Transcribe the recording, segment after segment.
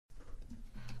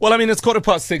Well, I mean, it's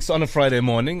 6:15 on a Friday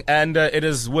morning, and it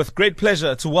is with great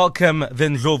pleasure to welcome the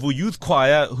Ndlovu Youth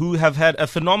Choir, who have had a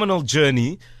phenomenal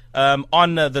journey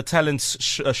on the talent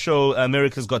show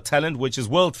America's Got Talent, which is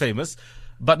world famous.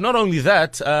 But not only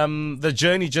that, the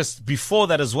journey just before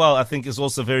that as well, I think, is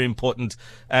also very important.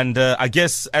 And I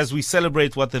guess as we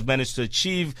celebrate what they've managed to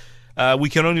achieve, we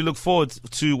can only look forward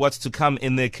to what's to come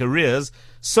in their careers.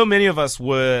 So many of us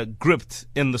were gripped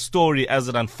in the story as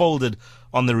it unfolded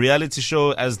on the reality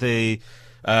show, as they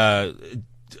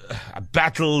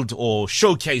battled or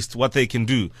showcased what they can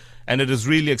do. And it is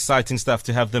really exciting stuff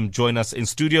to have them join us in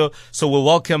studio. So we'll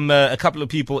welcome a couple of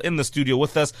people in the studio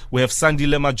with us. We have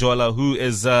Sandile Majola, who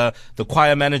is the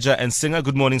choir manager and singer.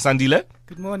 Good morning, Sandile.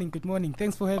 Good morning, good morning.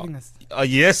 Thanks for having us.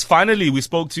 Yes, finally. We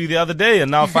spoke to you the other day, and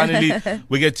now finally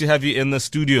we get to have you in the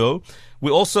studio.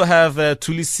 We also have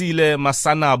Tulisile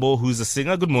Masanabo, who's a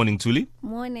singer. Good morning, Tuli.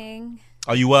 Morning.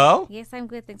 Are you well? Yes, I'm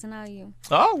good. Thanks. And how are you?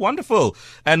 Oh, wonderful.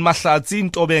 And Mahlatsi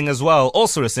Ntobeng as well,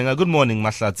 also a singer. Good morning,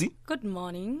 Mahlatsi. Good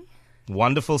morning.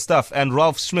 Wonderful stuff. And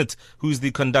Ralph Schmitt, who's the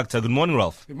conductor. Good morning,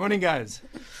 Ralph. Good morning, guys.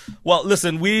 Well,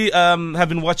 listen, we have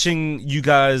been watching you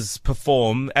guys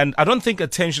perform, and I don't think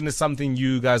attention is something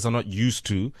you guys are not used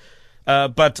to.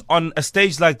 But on a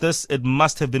stage like this, it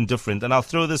must have been different. And I'll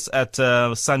throw this at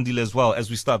Sandile as well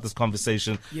as we start this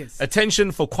conversation. Yes.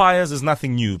 Attention for choirs is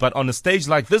nothing new, but on a stage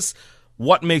like this,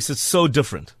 what makes it so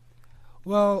different?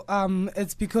 Well,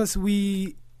 it's because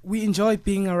we enjoy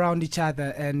being around each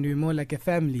other, and we're more like a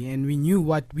family, and we knew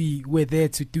what we were there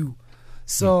to do.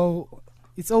 So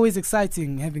it's always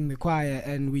exciting having the choir,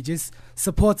 and we just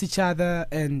support each other,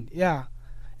 and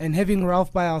and having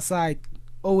Ralph by our side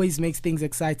always makes things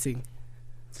exciting.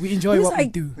 We enjoy what we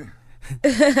do.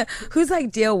 Whose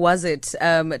idea was it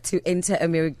to enter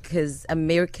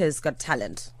America's Got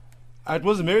Talent? It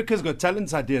was America's Got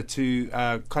Talent's idea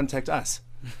to contact us.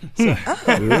 Ooh,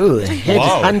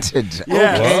 headhunted.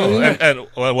 Yeah. Okay.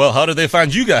 Wow. And how did they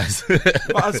find you guys? Well,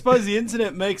 I suppose the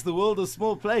internet makes the world a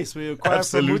small place where a choir from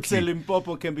Absolutely. Moutse,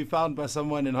 Limpopo can be found by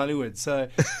someone in Hollywood. So,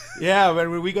 yeah,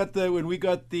 when we got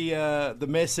the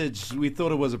message, we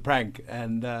thought it was a prank,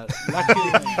 and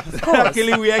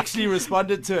luckily we actually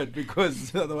responded to it,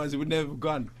 because otherwise it would never have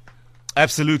gone.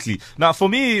 Absolutely. Now, for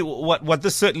me, what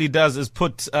this certainly does is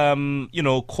put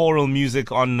choral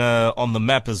music on the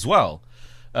map as well.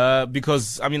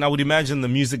 Because, I mean, I would imagine the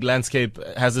music landscape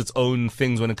has its own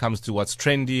things when it comes to what's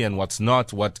trendy and what's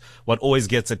not, what always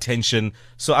gets attention.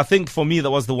 So I think for me,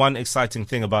 that was the one exciting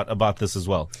thing about this as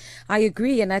well. I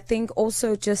agree. And I think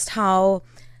also just how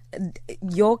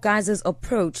your guys'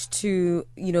 approach to,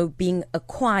 being a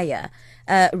choir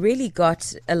really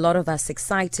got a lot of us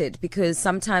excited, because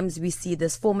sometimes we see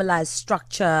this formalized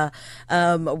structure.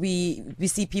 We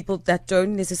see people that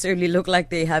don't necessarily look like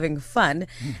they're having fun,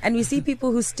 and we see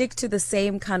people who stick to the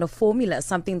same kind of formula,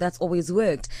 something that's always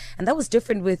worked. And that was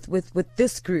different with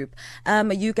this group.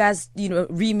 You guys,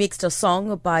 remixed a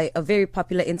song by a very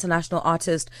popular international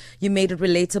artist. You made it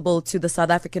relatable to the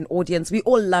South African audience. We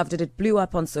all loved it. It blew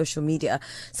up on social media.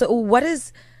 So what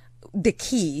is the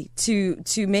key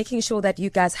to making sure that you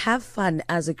guys have fun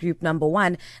as a group, number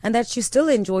one, and that you still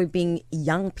enjoy being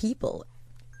young people?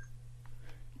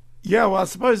 Yeah, well, I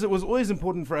suppose it was always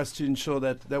important for us to ensure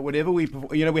that whatever we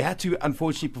had to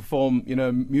unfortunately perform,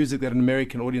 music that an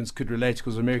American audience could relate to,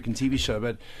 because it was an American TV show.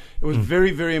 But it was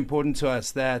very, very important to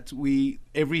us that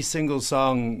every single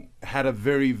song had a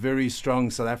very, very strong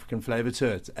South African flavor to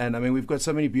it. And I mean, we've got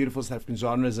so many beautiful South African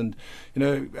genres, and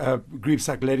groups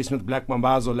like Lady Smith, Black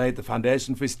Mambazo, Late, The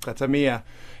Foundation, Katamia,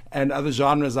 and other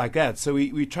genres like that. So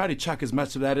we try to chuck as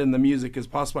much of that in the music as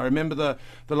possible. I remember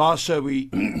the last show we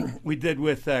did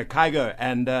with Kygo,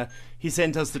 and he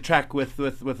sent us the track with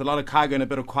a lot of Kygo and a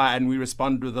bit of choir, and we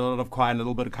responded with a lot of choir and a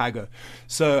little bit of Kygo.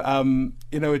 So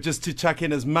just to chuck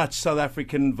in as much South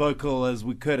African vocal as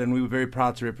we could, and we were very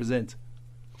proud to represent.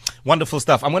 Wonderful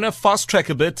stuff. I'm going to fast track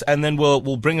a bit, and then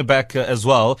we'll bring it back as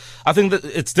well. I think that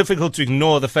it's difficult to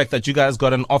ignore the fact that you guys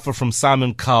got an offer from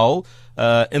Simon Cowell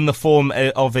in the form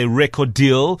of a record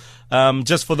deal.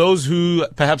 Just for those who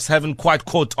perhaps haven't quite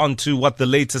caught on to what the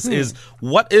latest is,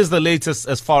 what is the latest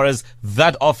as far as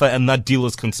that offer and that deal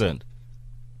is concerned?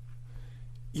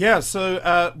 Yeah,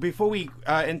 so before we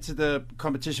entered the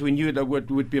competition, we knew that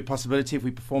would be a possibility if we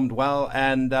performed well,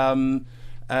 and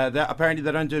apparently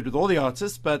they don't do it with all the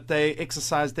artists, but they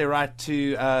exercised their right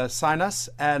to sign us,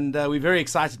 and we're very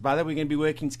excited by that. We're going to be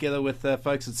working together with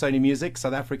folks at Sony Music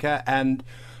South Africa, and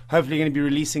hopefully going to be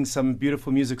releasing some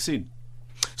beautiful music soon.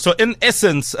 So in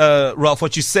essence, Ralph,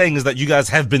 what you're saying is that you guys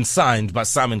have been signed by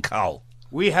Simon Cowell.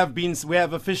 we have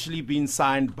officially been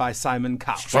signed by Simon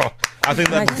Cowell. Oh, I think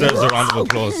that deserves a round of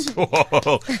applause.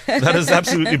 That is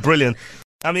absolutely brilliant.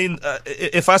 I mean,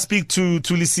 if I speak to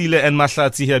Tulisile and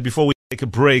Mahlati here before we take a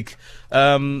break,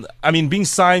 I mean, being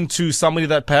signed to somebody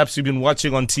that perhaps you've been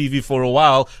watching on TV for a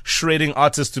while, shredding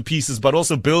artists to pieces, but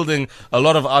also building a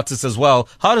lot of artists as well.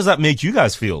 How does that make you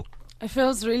guys feel? It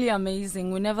feels really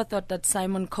amazing. We never thought that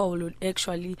Simon Cowell would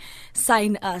actually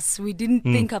sign us. We didn't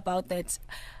think about that.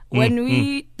 When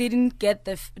we didn't get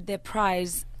the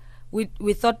prize,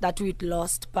 we thought that we'd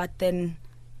lost, but then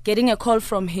getting a call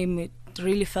from him, it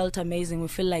really felt amazing. We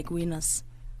feel like winners.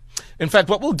 In fact,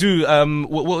 what we'll do,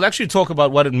 we'll actually talk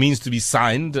about what it means to be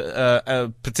signed,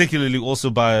 particularly also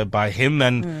by him,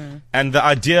 and the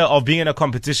idea of being in a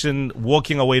competition,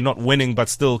 walking away not winning, but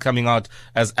still coming out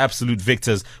as absolute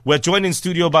victors. We're joined in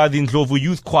studio by the Ndlovu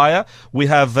Youth Choir. We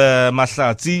have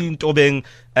Mahlati Ntobeng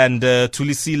and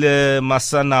Tulisile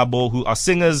Masanabo, who are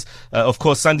singers. Of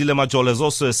course, Sandile Majola is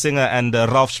also a singer, and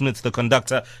Ralph Schmitt, the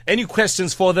conductor. Any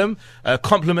questions for them?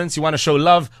 Compliments, you want to show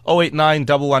love? 089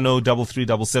 110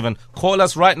 3377. Call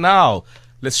us right now.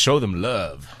 Let's show them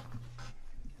love.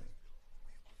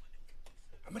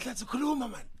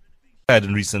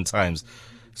 In recent times,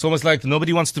 it's almost like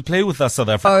nobody wants to play with us, South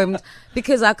Africa.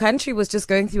 Because our country was just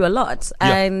going through a lot,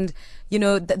 and you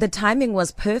know the timing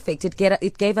was perfect.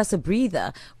 It gave us a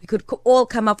breather. We could all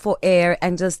come up for air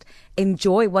and just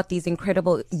enjoy what these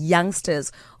incredible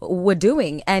youngsters were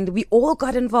doing, and we all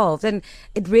got involved, and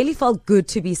it really felt good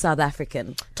to be South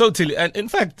African. Totally, and in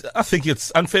fact, I think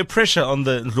it's unfair pressure on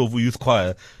the Ndlovu Youth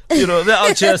Choir. You know, they're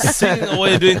out here singing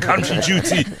away, doing country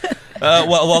duty.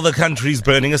 While the country's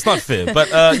burning. It's not fair. But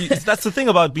that's the thing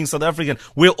about being South African.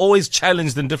 We're always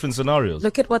challenged in different scenarios.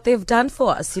 Look at what they've done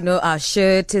for us. You know, our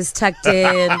shirt is tucked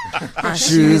in. Our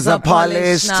shoes are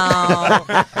polished now.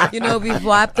 You know, we've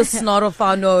wiped the snot off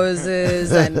our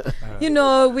noses. And, you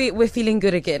know, we're feeling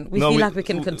good again. We feel like we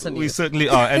can continue. We certainly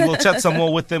are. And we'll chat some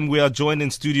more with them. We are joined in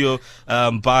studio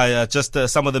by just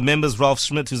some of the members. Ralph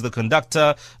Schmitt, who's the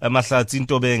conductor. Mahlati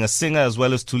Ntobeng, a singer, as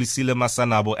well as Tulisile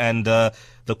Masanabo. And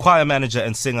the choir manager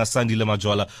and singer Sandile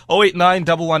Majola. 089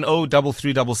 110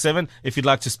 3377. If you'd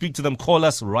like to speak to them, call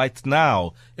us right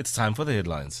now. It's time for the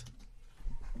headlines.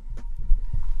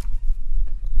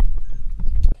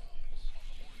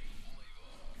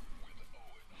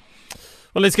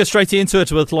 Well, let's get straight into it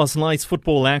with last night's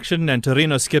football action. And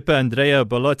Torino skipper Andrea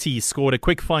Bellotti scored a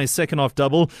quick-fire second-half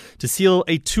double to seal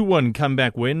a 2-1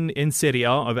 comeback win in Serie A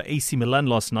over AC Milan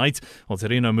last night. While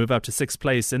Torino move up to 6th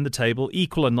place in the table,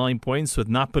 equal at 9 points with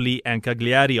Napoli and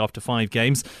Cagliari after 5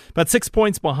 games. But 6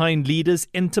 points behind leaders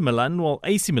Inter Milan, while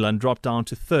AC Milan dropped down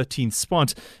to 13th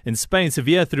spot. In Spain,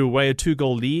 Sevilla threw away a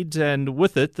 2-goal lead, and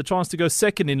with it, the chance to go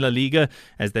second in La Liga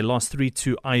as they lost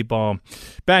 3-2 Eibar.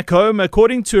 Back home,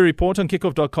 according to a report on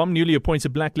Kickoff.com, newly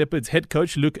appointed Black Leopards head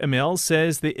coach Luc Emel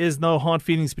says there is no hard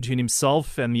feelings between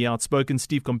himself and the outspoken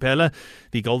Steve Compella.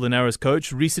 The Golden Arrows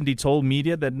coach recently told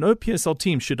media that no PSL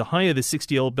team should hire the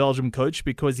 60-year-old Belgium coach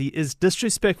because he is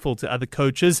disrespectful to other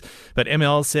coaches. But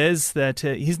Emel says that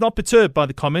he's not perturbed by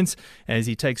the comments as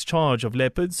he takes charge of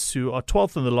Leopards, who are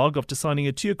 12th in the log after signing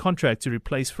a 2-year contract to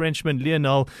replace Frenchman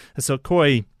Lionel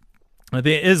Sokoy.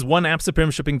 There is one ABSA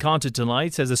Premiership encounter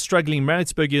tonight as a struggling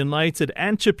Maritzburg United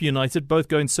and Chip United both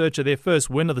go in search of their first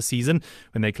win of the season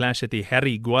when they clash at the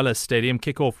Harry Gwala Stadium.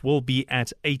 Kickoff will be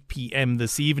at 8 p.m.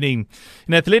 this evening.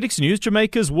 In athletics news,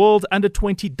 Jamaica's World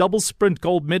Under-20 double sprint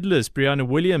gold medalist Brianna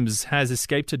Williams has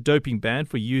escaped a doping ban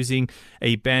for using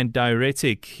a banned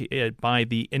diuretic by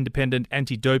the Independent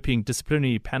Anti-Doping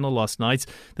Disciplinary Panel last night.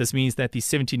 This means that the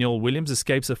 17-year-old Williams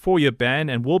escapes a 4-year ban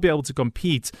and will be able to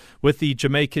compete with the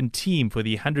Jamaican team for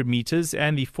the 100 meters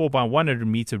and the 4x100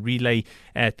 meter relay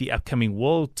at the upcoming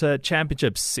World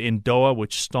Championships in Doha,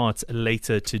 which starts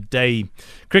later today.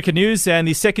 Cricket news, and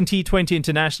the second T20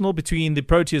 international between the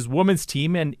Proteas women's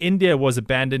team and India was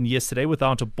abandoned yesterday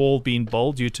without a ball being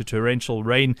bowled due to torrential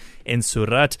rain in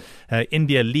Surat.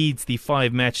 India leads the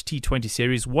 5-match T20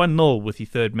 series 1-0 with the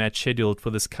third match scheduled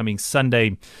for this coming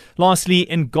Sunday. Lastly,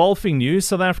 in golfing news,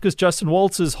 South Africa's Justin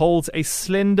Walters holds a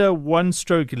slender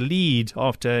one-stroke lead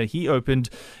after he opened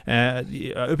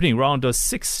the opening round of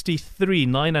 63,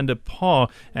 9 under par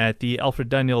at the Alfred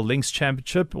Daniel Links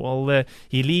Championship. Well,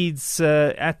 he leads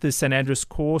at the St Andrews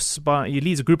course he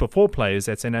leads a group of 4 players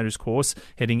at St Andrews course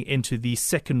heading into the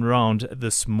second round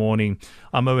this morning.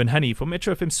 I'm Owen Honey for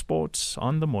Metro FM Sport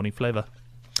on the Morning Flavour.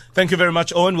 Thank you very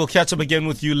much, Owen. We'll catch up again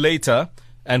with you later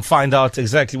and find out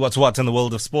exactly what's what in the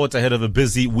world of sport ahead of a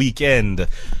busy weekend.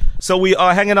 So we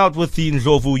are hanging out with the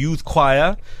Ndlovu Youth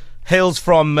Choir. hails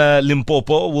from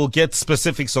Limpopo. We'll get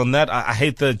specifics on that. I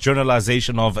hate the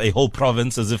generalization of a whole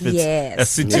province as if it's a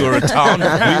city or a town. We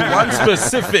want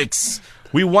specifics.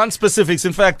 We want specifics.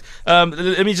 In fact,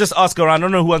 let me just ask around. I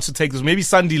don't know who wants to take this. Maybe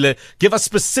Sandile. Give us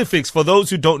specifics for those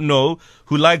who don't know,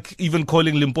 who like even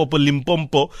calling Limpopo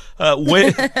Limpopo.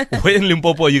 Where in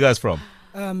Limpopo are you guys from?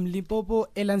 Limpopo,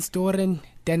 Elansdoren,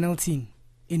 Dennilton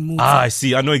in Moutse. I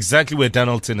see. I know exactly where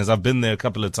Dennilton is. I've been there a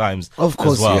couple of times. Of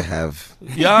course as well. you have.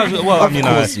 Yeah, well, Of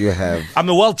course you have. I'm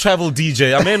a well-traveled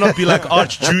DJ. I may not be like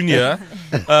Arch Jr.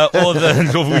 Or the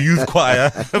Ndlovu Youth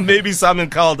Choir. Maybe Simon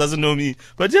Cowell doesn't know me.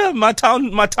 But yeah, my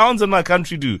towns and my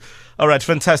country do. All right,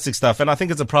 fantastic stuff. And I think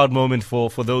it's a proud moment for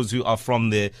those who are from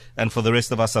there and for the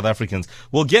rest of us South Africans.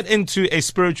 We'll get into a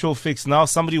spiritual fix now.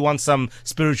 Somebody wants some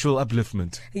spiritual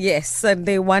upliftment. Yes, and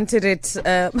they wanted it,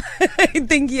 I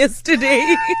think,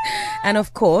 yesterday. And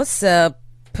of course,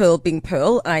 Pearl being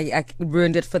Pearl, I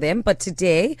ruined it for them. But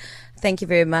today, thank you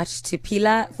very much to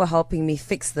Pila for helping me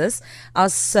fix this. Our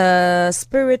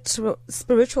spiritual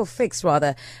fix,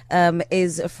 rather,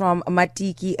 is from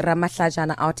Matiki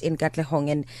Ramahlajana out in Katlehong.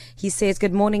 And he says,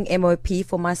 good morning, MOP.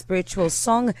 For my spiritual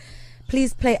song,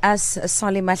 please play us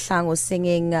Sali Mahlangu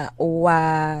singing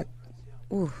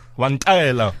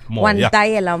Wantaela Moya.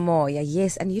 Wantaela Moya.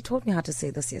 Yes, and you taught me how to say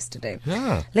this yesterday.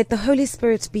 Yeah. Let the Holy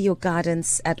Spirit be your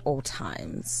guidance at all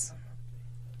times.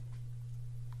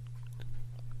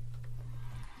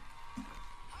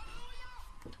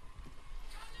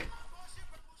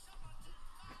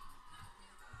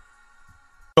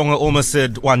 I almost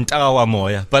said Wantawa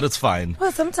Moya, but it's fine.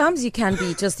 Well, sometimes you can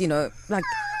be just, like,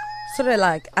 sort of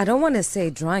like, I don't want to say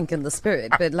drunk in the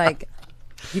spirit, but like,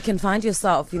 you can find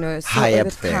yourself, so high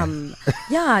up there.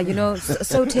 Yeah,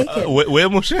 so take it. Where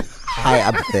Moshe? High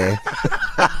up there.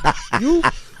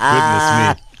 Goodness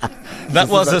me. That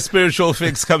was a spiritual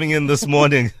fix coming in this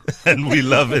morning, and we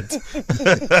love it.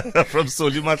 From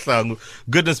Soli Mahlangu.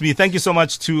 Goodness me. Thank you so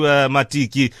much to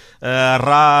Matiki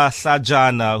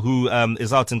Rahlajana, who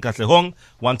is out in Katlehong,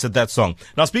 wanted that song.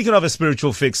 Now, speaking of a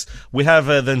spiritual fix, we have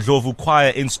the Ndlovu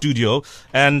Choir in studio,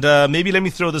 and maybe let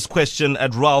me throw this question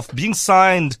at Ralph. Being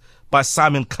signed by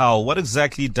Simon Cowell, what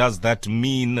exactly does that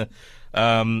mean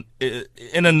in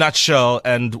a nutshell,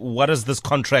 and what does this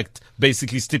contract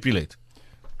basically stipulate?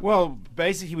 Well,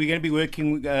 basically, we're going to be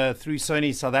working through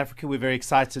Sony South Africa. We're very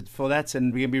excited for that,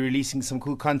 and we're going to be releasing some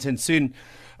cool content soon.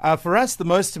 For us, the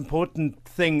most important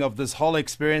thing of this whole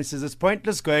experience is it's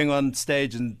pointless going on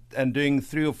stage and doing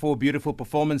 3 or 4 beautiful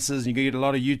performances, and you get a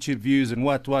lot of YouTube views and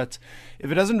what.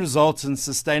 If it doesn't result in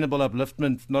sustainable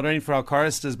upliftment, not only for our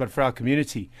choristers, but for our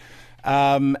community,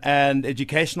 and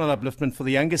educational upliftment for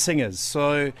the younger singers.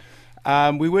 So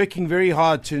we're working very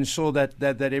hard to ensure that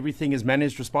everything is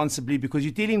managed responsibly, because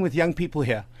you're dealing with young people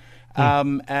here.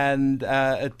 And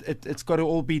it's got to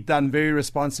all be done very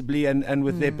responsibly and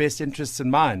with their best interests in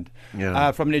mind.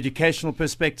 Yeah. From an educational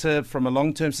perspective, from a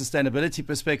long-term sustainability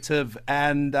perspective,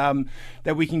 and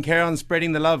that we can carry on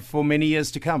spreading the love for many years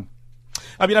to come.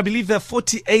 I mean, I believe there are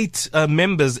 48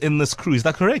 members in this crew. Is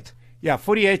that correct? Yeah,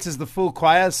 48 is the full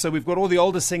choir. So we've got all the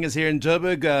older singers here in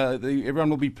Joburg.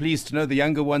 Everyone will be pleased to know the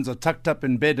younger ones are tucked up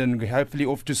in bed and hopefully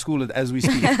off to school as we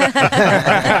speak.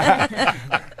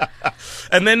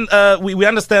 And then we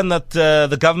understand that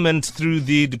the government, through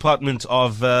the Department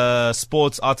of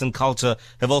Sports, Arts and Culture,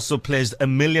 have also pledged R1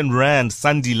 million,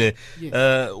 Sandile.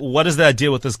 Yes. What is the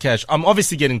idea with this cash? I'm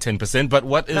obviously getting 10%, but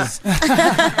what is...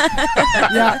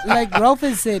 Yeah, like Ralph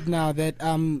has said now, that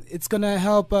it's going to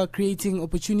help creating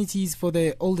opportunities for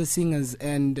the older singers,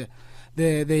 and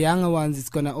the younger ones, it's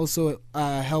going to also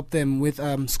help them with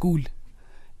school.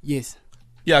 Yes.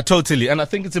 Yeah, totally. And I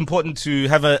think it's important to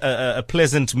have a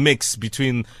pleasant mix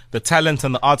between the talent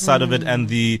and the art side of it, and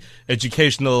the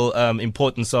educational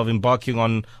importance of embarking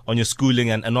on your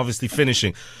schooling and obviously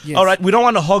finishing. Yes. All right, we don't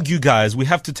want to hog you guys. We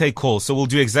have to take calls, so we'll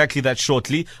do exactly that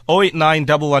shortly. 089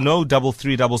 110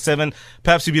 3377.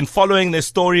 Perhaps you've been following their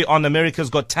story on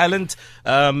America's Got Talent,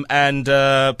 and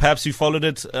perhaps you followed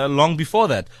it long before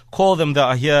that. Call them. They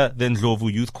are here, the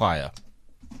Ndlovu Youth Choir.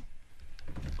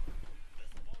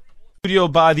 Studio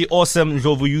by the awesome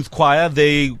Ndlovu Youth Choir.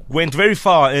 They went very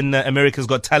far in America's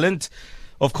Got Talent.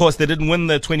 Of course, they didn't win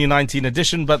the 2019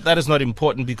 edition, but that is not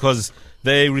important because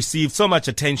they received so much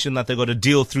attention that they got a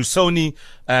deal through Sony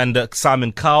and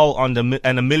Simon Cowell and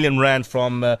R1 million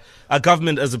from our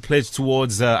government as a pledge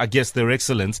towards, I guess, their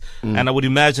excellence. And I would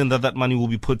imagine that money will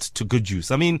be put to good use.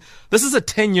 I mean, this is a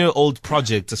 10-year-old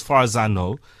project as far as I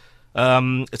know.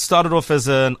 It started off as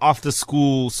an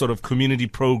after-school sort of community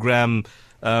program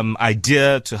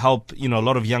idea to help, a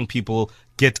lot of young people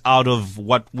get out of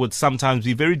what would sometimes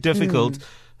be very difficult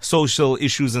social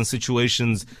issues and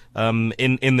situations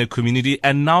in the community,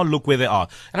 and now look where they are.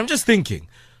 And I'm just thinking,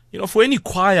 for any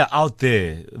choir out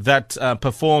there that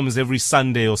performs every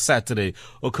Sunday or Saturday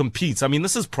or competes, I mean,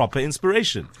 this is proper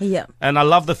inspiration. Yeah. And I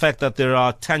love the fact that there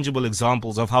are tangible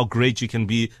examples of how great you can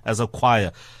be as a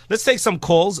choir. Let's take some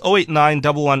calls. 089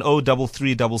 110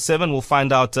 3377. We'll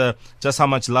find out just how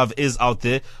much love is out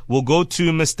there. We'll go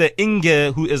to Mr.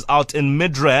 Inge, who is out in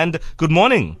Midrand. Good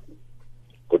morning.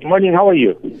 Good morning, how are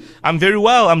you? I'm very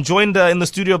well. I'm joined in the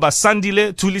studio by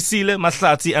Sandile, Tulisile,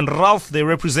 Mahlati, and Ralph. They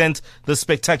represent the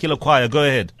spectacular choir. Go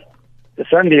ahead.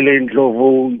 Sandile,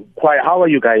 Ndlovu Choir, how are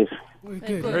you guys?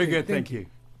 Good. Very good, thank you.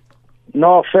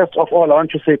 No, first of all, I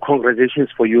want to say congratulations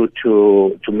for you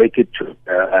to make it to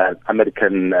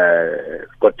American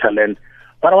Got Talent.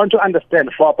 But I want to understand,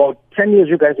 for about 10 years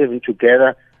you guys have been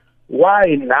together,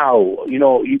 why now,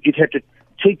 it had to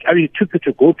take, it took you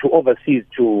to go to overseas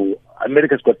to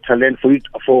America's Got Talent for you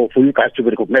guys to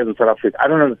be recognized in South Africa. I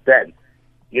don't understand.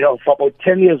 For about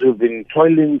 10 years we've been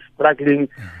toiling, struggling,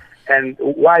 and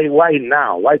why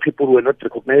now? Why people were not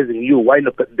recognizing you? Why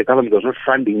not, the government was not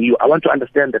funding you? I want to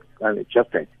understand that,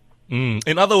 Justin.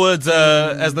 In other words,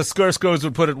 as the Skirskos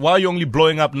would put it, why are you only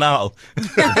blowing up now? I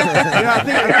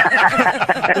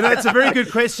think it's a very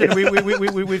good question.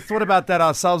 We've thought about that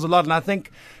ourselves a lot, and I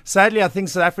think, sadly,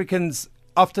 South Africans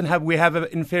often have an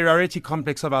inferiority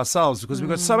complex of ourselves because we've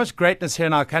got so much greatness here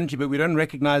in our country, but we don't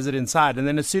recognize it inside. And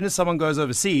then as soon as someone goes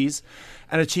overseas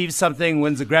and achieves something,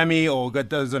 wins a Grammy or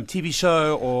goes on a TV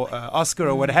show or Oscar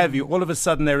or what have you, all of a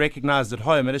sudden they're recognized at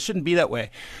home, and it shouldn't be that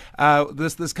way.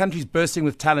 This country's bursting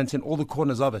with talent in all the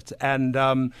corners of it, and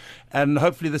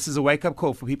hopefully this is a wake-up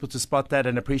call for people to spot that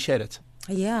and appreciate it.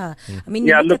 Yeah. I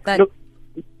mean,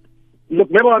 Look,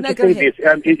 maybe I want to say this.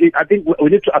 I think we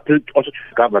need to appeal also to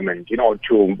the government,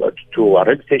 to our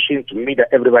radio station, to media,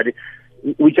 everybody.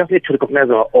 We just need to recognize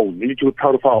our own. We need to be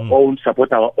proud of our own,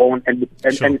 support our own, and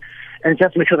just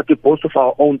make sure that we boast of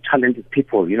our own talented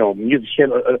people.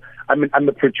 Musician. I'm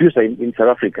a producer in South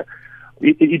Africa.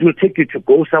 It will take you to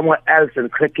go somewhere else and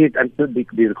crack it until they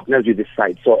recognize you this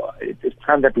side. So it's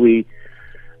time that we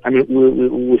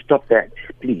stop that,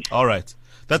 please. All right.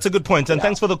 That's a good point. And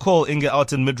thanks for the call, Inge,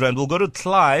 out in Midrand. We'll go to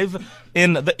Clive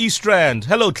in the East Rand.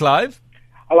 Hello, Clive.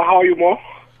 Hello, how are you, Mo?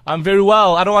 I'm very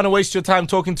well. I don't want to waste your time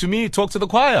talking to me. Talk to the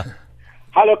choir.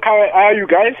 Hello, how are you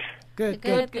guys? Good.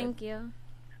 Thank you.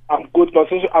 I'm good,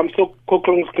 but I'm so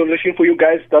congratulations for you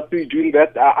guys that we're doing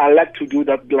that. I like to do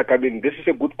that. This is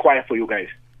a good choir for you guys.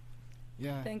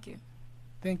 Yeah. Thank you.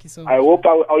 Thank you so much. I hope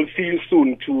I'll see you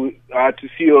soon to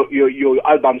see your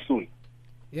album soon.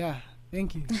 Yeah.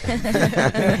 Thank you.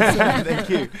 Thank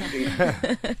you.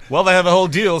 Well, they have a whole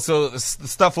deal, so the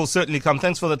stuff will certainly come.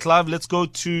 Thanks for the Clive. Let's go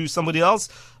to somebody else.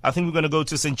 I think we're going to go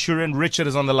to Centurion. Richard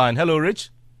is on the line. Hello, Rich.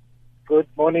 Good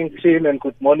morning, team, and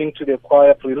good morning to the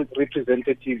choir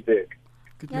representatives there.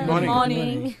 Good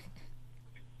morning.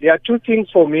 There are two things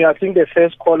for me. I think the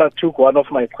first caller took one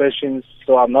of my questions,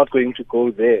 so I'm not going to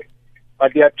go there.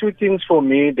 But there are two things for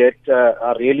me that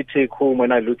I really take home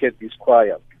when I look at this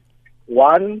choir.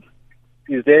 One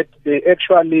is that they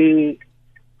actually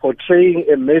portraying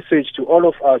a message to all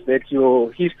of us that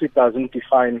your history doesn't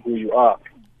define who you are,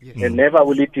 and never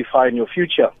will it define your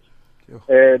future.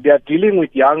 They are dealing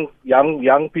with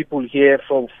young people here,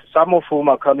 from some of whom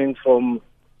are coming from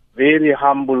very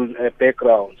humble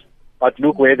backgrounds, but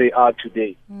look where they are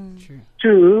today.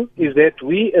 Two is that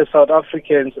we as South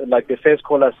Africans, like the first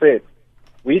caller said,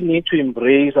 we need to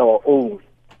embrace our own.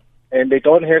 And they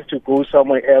don't have to go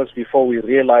somewhere else before we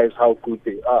realize how good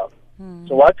they are.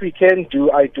 So what we can do,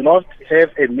 I do not have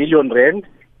R1 million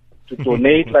to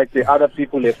donate like the other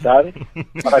people have done.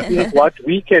 But I think what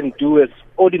we can do as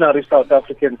ordinary South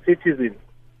African citizens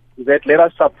is that let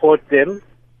us support them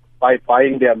by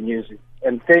buying their music.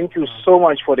 And thank you so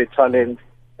much for the talent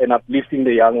and uplifting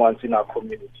the young ones in our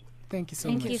community. Thank you so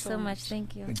Thank much. you so much.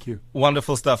 Thank you. Thank you.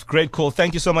 Wonderful stuff. Great call.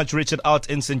 Thank you so much, Richard, out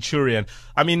in Centurion.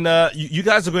 I mean, you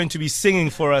guys are going to be singing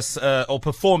for us or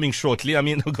performing shortly. I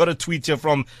mean, we got a tweet here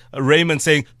from Raymond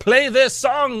saying, play this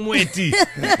song, Mweti.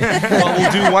 Well,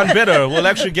 we'll do one better. We'll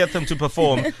actually get them to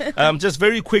perform. Just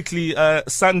very quickly,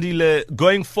 Sandile,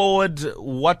 going forward,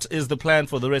 what is the plan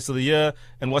for the rest of the year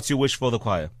and what's your wish for the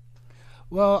choir?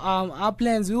 Well, our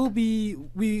plans will be,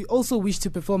 we also wish to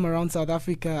perform around South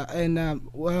Africa. And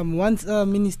once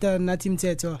Minister Natim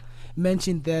Teto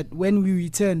mentioned that when we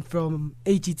return from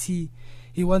AGT,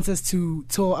 he wants us to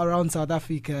tour around South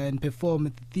Africa and perform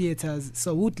at the theaters.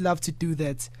 So we'd love to do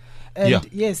that. And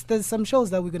yes, there's some shows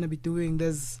that we're going to be doing.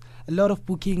 There's a lot of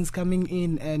bookings coming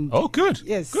in. And oh, good.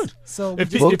 Yes. Good. So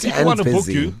if people want to book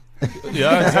you,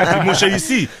 Yeah, exactly. Musha, you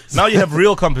see, now you have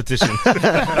real competition. No,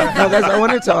 guys, I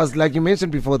wanted to ask, like you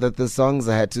mentioned before, that the songs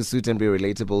had to suit and be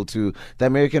relatable to the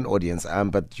American audience,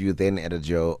 but you then added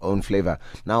your own flavor.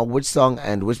 Now, which song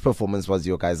and which performance was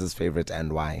your guys' favorite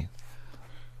and why?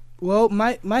 Well,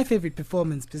 my favorite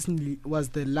performance personally was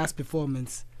the last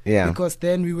performance. Yeah. Because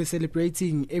then we were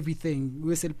celebrating everything. We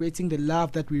were celebrating the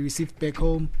love that we received back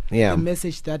home, Yeah. the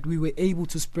message that we were able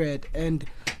to spread, and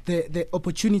the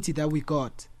opportunity that we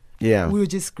got. Yeah. We were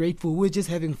just grateful. We were just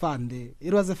having fun there.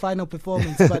 It was a final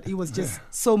performance, but it was just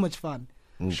so much fun.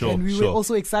 Sure, and we sure. were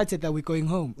also excited that we're going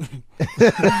home.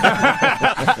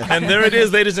 And there it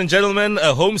is, ladies and gentlemen,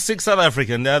 a homesick South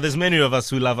African. There's many of us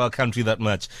who love our country that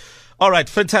much. All right,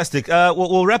 fantastic.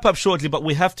 We'll wrap up shortly, but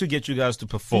we have to get you guys to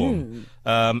perform.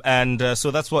 So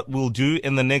that's what we'll do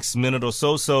in the next minute or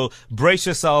so. So brace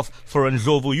yourself for a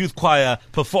Ndlovu Youth Choir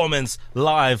performance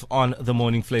live on The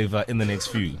Morning Flavor in the next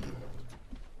few.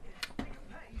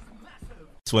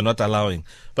 We're not allowing.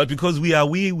 But because we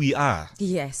are.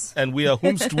 Yes. And we are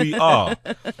whomst we are.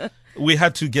 We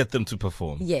had to get them to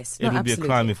perform. Yes. It would be a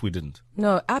crime if we didn't.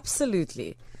 No,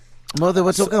 absolutely. Mo, they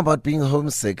were talking about being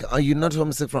homesick. Are you not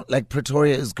homesick from, like,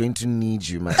 Pretoria is going to need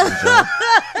you, my angel?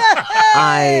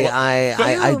 I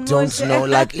don't know.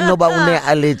 Like, but une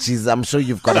allergies. I'm sure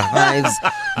you've got hives.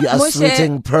 You are Moshe,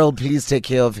 sweating. Pearl, please take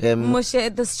care of him.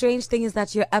 Moshe, the strange thing is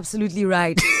that you're absolutely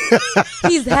right.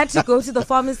 He's had to go to the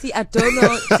pharmacy, I don't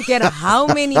know, to get how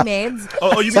many meds.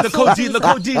 Oh, you mean the codeine? The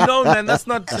codeine? No, man, that's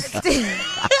not.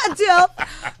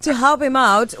 to help him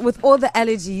out with all the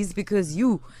allergies because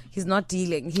he's not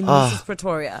dealing. He misses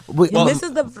Pretoria. He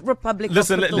misses the Republic of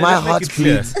Pretoria. My heart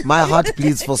bleeds. My heart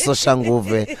bleeds for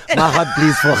Soshangove. My heart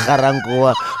bleeds for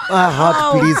Garangoa. My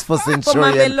heart bleeds for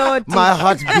Centurion. My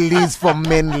heart bleeds for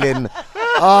Menlin.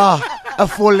 A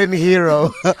fallen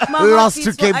hero. Lost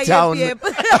to Cape Town.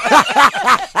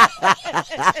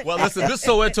 Well, listen, this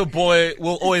Soweto boy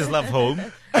will always love home.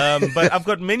 But I've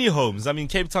got many homes. I mean,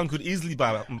 Cape Town could easily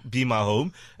be my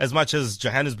home as much as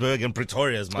Johannesburg and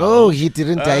Pretoria is my home. Oh, he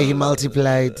didn't die, he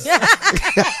multiplied.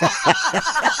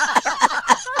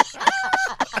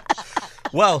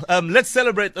 Well, let's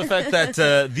celebrate the fact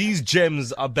that these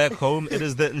gems are back home. It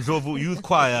is the Ndlovu Youth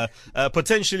Choir,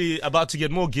 potentially about to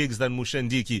get more gigs than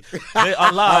Mushendiki. They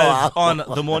are live on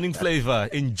The Morning Flavor.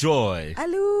 Enjoy.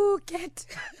 Hello, get.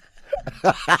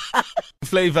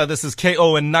 Flavor, this is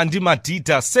KO and Nandi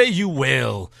Madita. Say you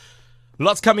will.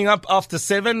 Lots coming up after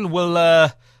 7. We'll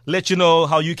let you know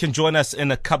how you can join us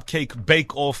in a cupcake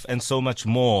bake-off and so much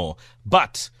more.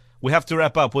 But we have to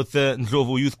wrap up with the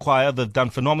Ndlovu Youth Choir. They've done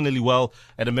phenomenally well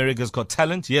at America's Got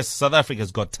Talent. Yes, South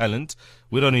Africa's got talent.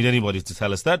 We don't need anybody to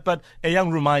tell us that, but a young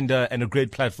reminder and a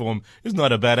great platform is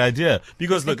not a bad idea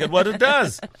because look at what it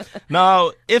does.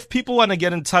 Now, if people want to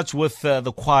get in touch with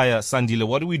the choir, Sandile,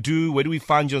 what do we do? Where do we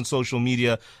find you on social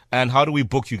media? And how do we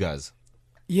book you guys?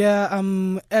 Yeah,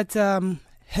 at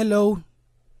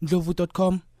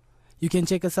hello.ndlovu.com. You can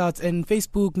check us out on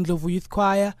Facebook, Ndlovu Youth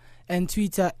Choir, and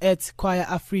Twitter at Choir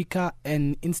Africa,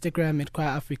 and Instagram at Choir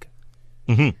Africa.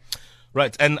 Mm-hmm.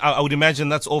 Right, and I would imagine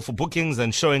that's all for bookings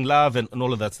and showing love and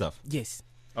all of that stuff. Yes.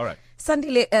 All right.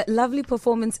 Sandile, a lovely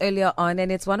performance earlier on,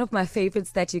 and it's one of my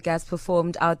favorites that you guys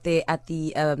performed out there at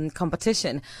the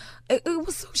competition. It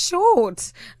was so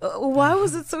short. Why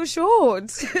was it so short?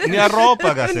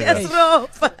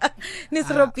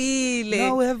 Nisropile.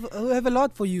 No, we have a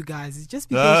lot for you guys. It's just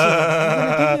be patient. We're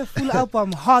going to give you a full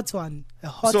album, hot one.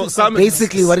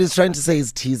 Basically, what he's trying to say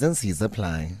is T's and C's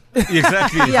apply.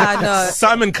 Exactly. Yeah, no.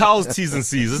 Simon Cowell's T's and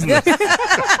C's, isn't it?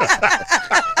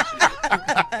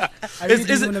 I really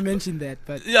didn't want to mention that,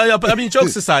 but yeah. But I mean,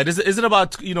 jokes aside, is it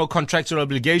about contractual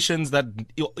obligations that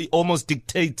almost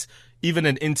dictate even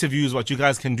in interviews what you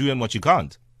guys can do and what you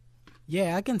can't?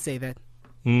 Yeah, I can say that.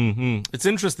 Mm-hmm. It's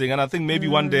interesting, and I think maybe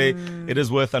one day it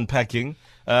is worth unpacking.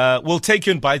 We'll take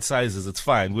you in bite sizes. It's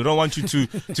fine. We don't want you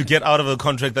to get out of a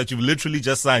contract that you've literally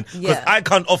just signed because I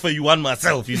can't offer you one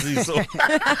myself. You see, so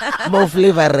more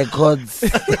flavor records.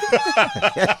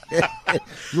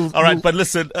 All right, but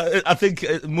listen, I think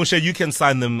Musha, you can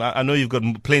sign them. I know you've got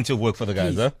plenty of work for the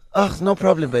guys, huh? Oh, no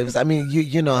problem, babes. I mean,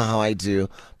 you know how I do.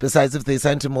 Besides, if they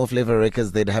sign to More Flavor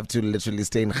Records, they'd have to literally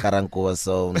stay in Garankoa,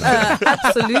 so... No.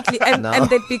 Absolutely. And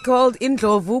they'd be called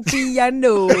Ndlovu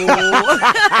Piano.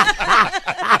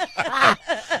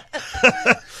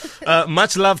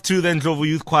 Much love to the Ndlovu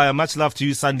Youth Choir. Much love to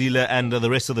you, Sandile, and the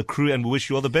rest of the crew, and we wish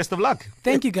you all the best of luck.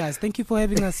 Thank you, guys. Thank you for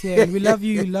having us here. And we love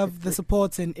you. We love the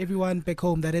support and everyone back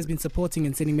home that has been supporting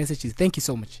and sending messages. Thank you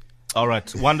so much. All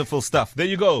right, wonderful stuff. There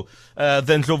you go. The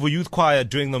Ndlovu Youth Choir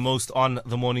doing the most on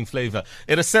the Morning Flavor.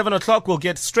 It is 7 o'clock. We'll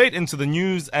get straight into the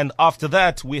news, and after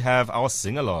that, we have our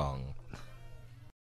sing-along.